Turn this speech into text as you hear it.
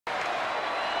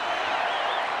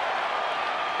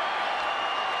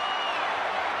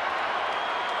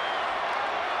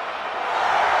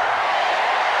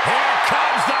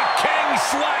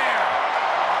Slayer.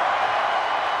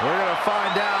 We're going to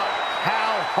find out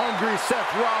how hungry Seth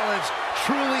Rollins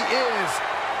truly is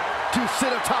to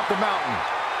sit atop the mountain.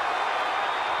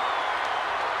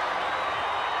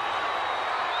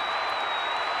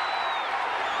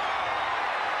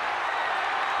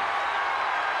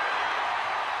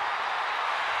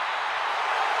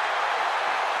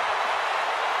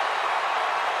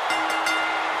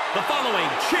 The following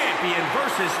champion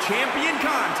versus champion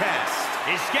contest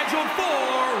is scheduled for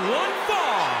one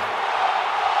fall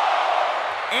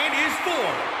and is for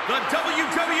the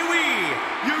WWE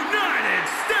United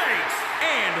States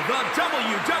and the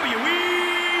WWE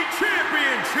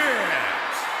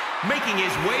Championships. Making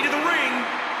his way to the ring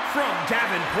from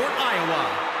Davenport, Iowa,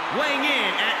 weighing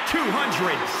in at 217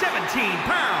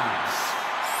 pounds,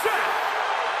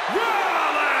 Seth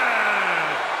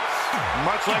Rollins.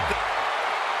 Much like the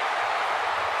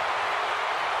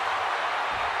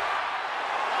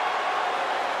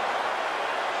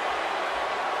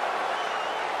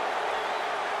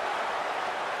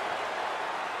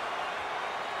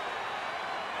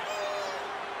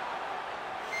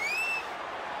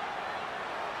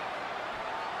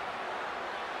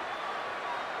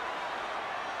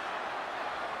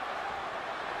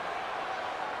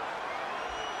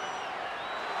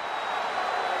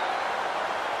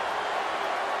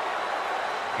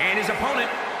and his opponent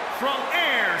from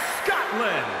Ayr,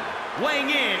 Scotland, weighing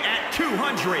in at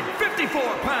 254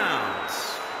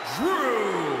 pounds,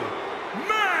 Drew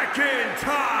McIntyre.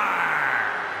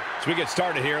 As we get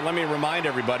started here, let me remind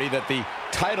everybody that the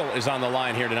title is on the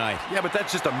line here tonight. Yeah, but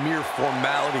that's just a mere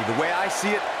formality. The way I see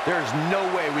it, there's no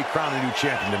way we crown a new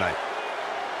champion tonight.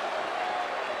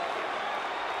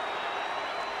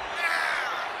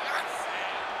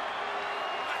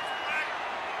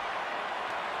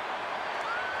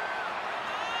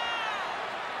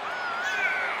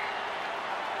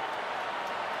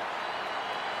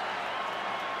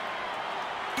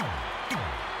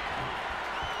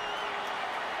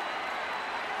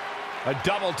 A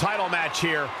double title match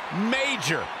here.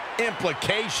 Major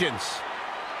implications.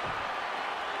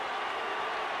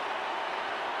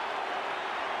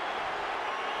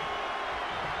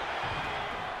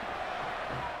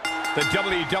 The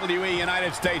WWE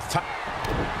United States title.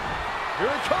 Here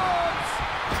it comes!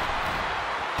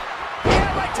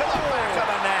 Yeah, right to the back of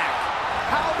the neck.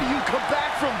 How do you come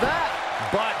back from that?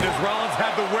 But does Rollins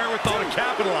have the wherewithal to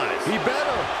capitalize? He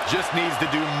better. Just needs to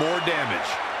do more damage.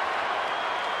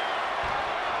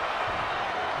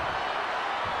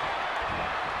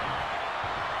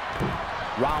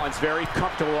 Rollins very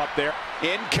comfortable up there.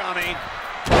 Incoming.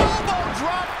 Elbow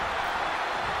drop!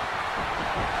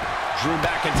 Drew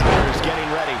McIntyre is getting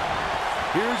ready.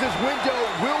 Here's his window.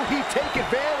 Will he take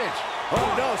advantage? Oh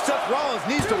no, Seth Rollins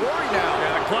needs to worry now.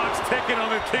 Yeah, the clock's ticking on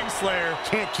the Kingslayer.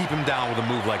 Can't keep him down with a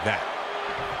move like that.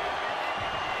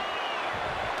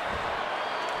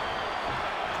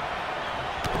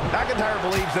 McIntyre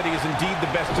believes that he is indeed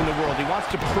the best in the world. He wants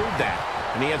to prove that,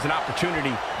 and he has an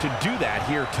opportunity to do that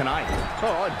here tonight.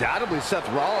 Oh, undoubtedly Seth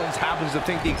Rollins happens to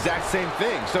think the exact same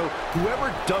thing. So whoever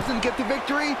doesn't get the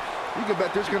victory, you can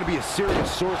bet there's going to be a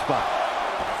serious sore spot.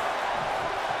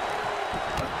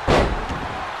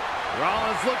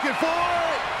 Rollins looking for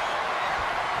it.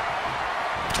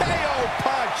 KO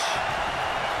punch.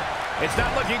 It's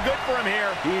not looking good for him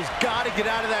here. He's got to get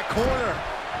out of that corner.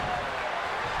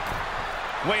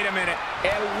 Wait a minute,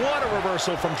 and what a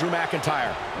reversal from Drew McIntyre.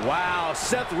 Wow,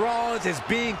 Seth Rollins is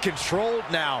being controlled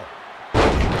now.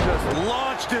 Just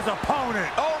launched his opponent.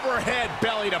 Overhead,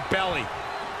 belly to belly.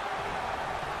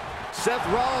 Seth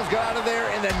Rollins got out of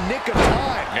there in the nick of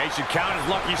time. They should count his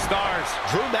lucky stars.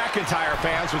 Drew McIntyre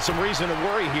fans with some reason to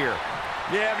worry here.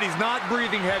 Yeah, but he's not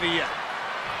breathing heavy yet.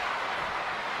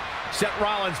 Seth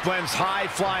Rollins blends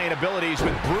high-flying abilities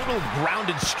with brutal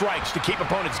grounded strikes to keep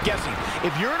opponents guessing.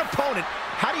 If you're an opponent,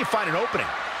 how do you find an opening?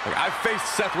 Look, I've faced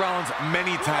Seth Rollins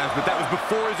many times, but that was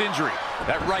before his injury.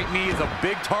 That right knee is a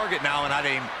big target now, and I'd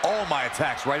aim all my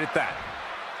attacks right at that.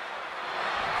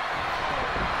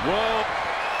 Whoa.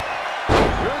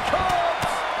 Here it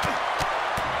comes.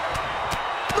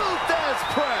 Luthez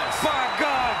press. By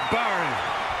God, Baron.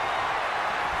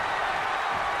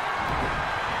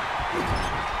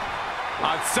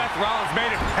 Seth Rollins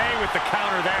made him pay with the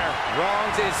counter there.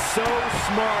 Rollins is so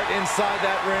smart inside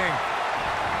that ring.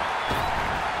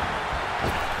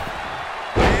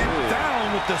 And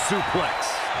down with the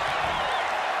suplex.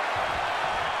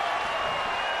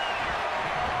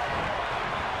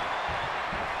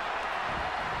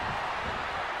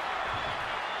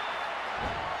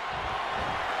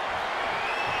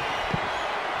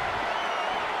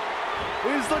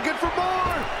 He's looking for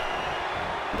more.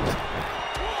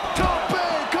 Top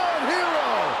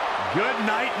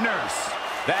nurse.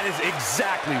 That is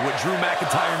exactly what Drew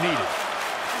McIntyre needed.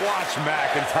 Watch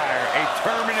McIntyre, a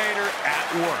Terminator at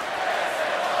work.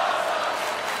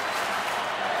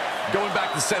 Going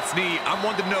back to Seth's knee, I'm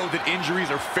one to know that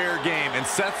injuries are fair game, and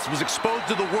Seth's was exposed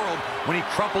to the world when he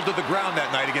crumpled to the ground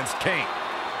that night against Kane.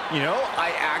 You know,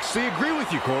 I actually agree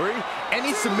with you, Corey.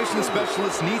 Any submission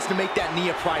specialist needs to make that knee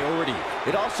a priority.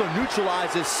 It also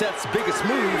neutralizes Seth's biggest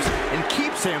moves and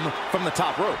keeps him from the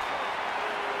top rope.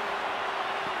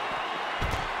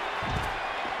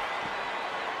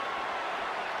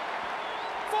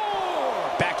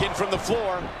 Back in from the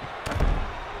floor.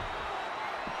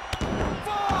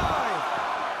 5.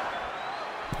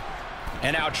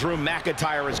 And now Drew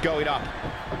McIntyre is going up.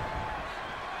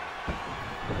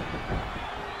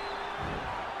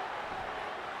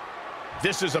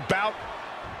 This is about...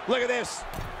 Look at this.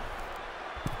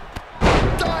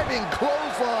 Diving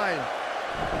clothesline.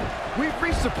 We've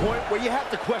reached a point where you have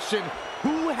to question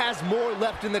who has more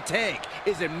left in the tank.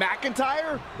 Is it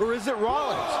McIntyre or is it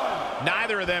Rollins?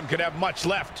 Neither of them could have much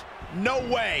left. No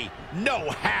way.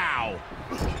 No how.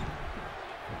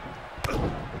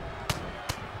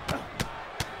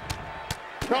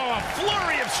 Oh, a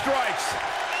flurry of strikes.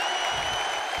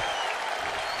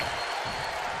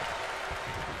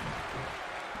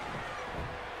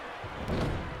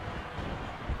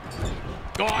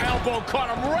 Oh, elbow caught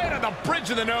him right on the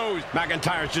bridge of the nose.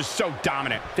 McIntyre's just so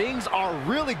dominant. Things are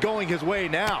really going his way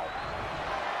now.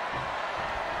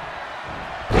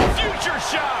 Future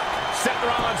shock. Seth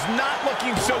Rollins not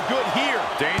looking so good here.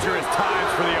 Dangerous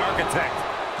times for the Architect.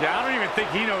 Yeah, I don't even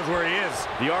think he knows where he is.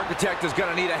 The Architect is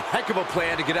going to need a heck of a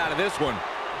plan to get out of this one.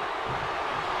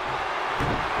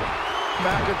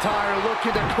 McIntyre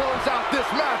looking to close out this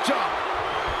matchup.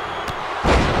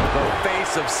 The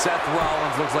face of Seth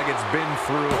Rollins looks like it's been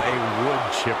through a wood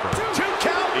chipper. 2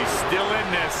 count. He's still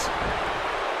in this.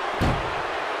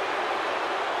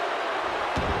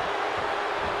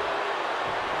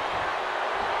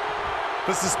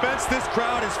 The suspense this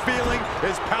crowd is feeling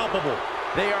is palpable.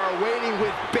 They are waiting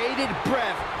with bated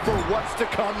breath for what's to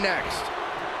come next.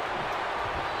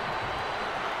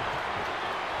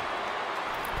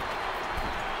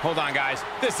 Hold on, guys.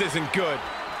 This isn't good.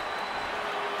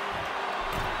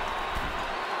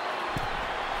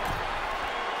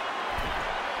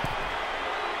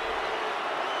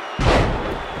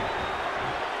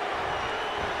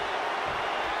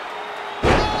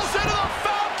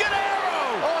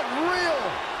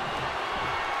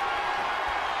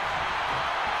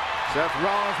 Seth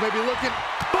Rollins may be looking.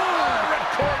 Boom!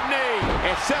 Ripcord knee.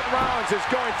 And Seth Rollins is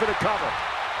going for the cover.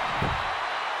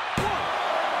 1,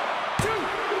 2.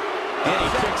 And he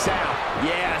kicks out.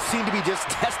 Yeah, seemed to be just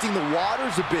testing the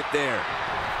waters a bit there.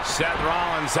 Seth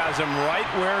Rollins has him right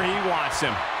where he wants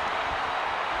him.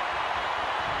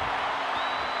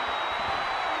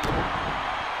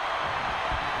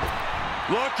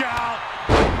 Look out!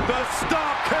 The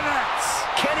stop connects!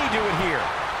 Can he do it here?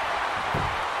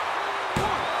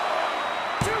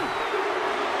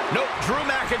 Nope, Drew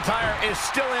McIntyre is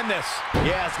still in this.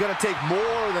 Yeah, it's going to take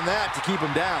more than that to keep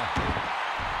him down.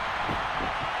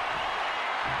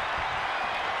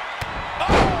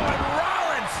 Oh, and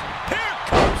Rollins! Here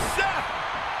comes Seth!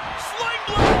 Sling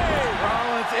blade!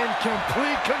 Rollins in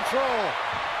complete control.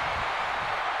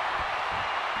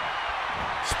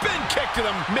 Spin kick to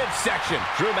the midsection.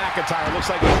 Drew McIntyre looks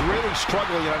like he's really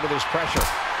struggling under this pressure.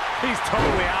 He's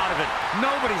totally out of it.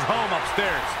 Nobody's home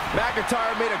upstairs.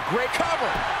 McIntyre made a great cover.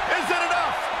 Is it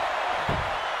enough?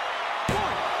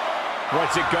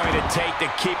 What's it going to take to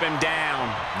keep him down?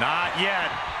 Not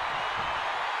yet.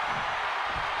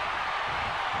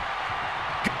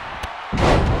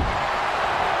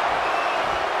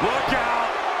 Look out!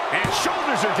 And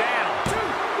shoulders are down. 2,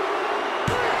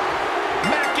 3.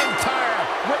 McIntyre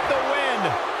with the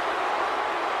win.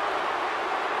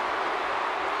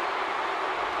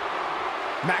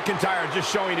 McIntyre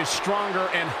just showing he's stronger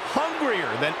and hungrier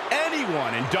than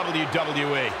anyone in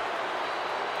WWE.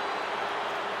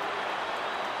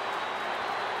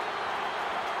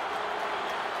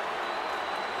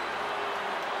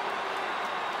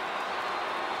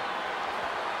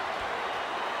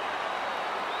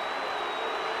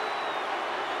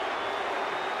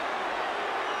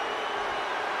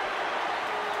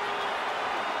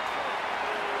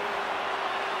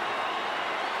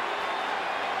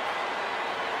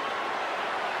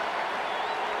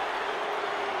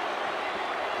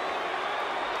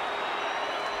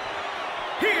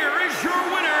 Here is your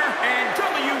winner and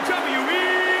WWE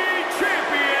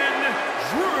Champion,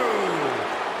 Drew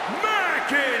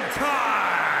McIntyre.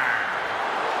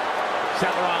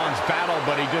 Seth Rollins battled,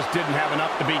 but he just didn't have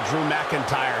enough to beat Drew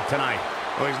McIntyre tonight.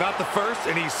 Well, he's not the first,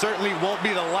 and he certainly won't be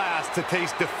the last to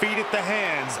taste defeat at the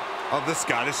hands of the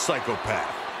Scottish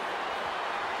psychopath.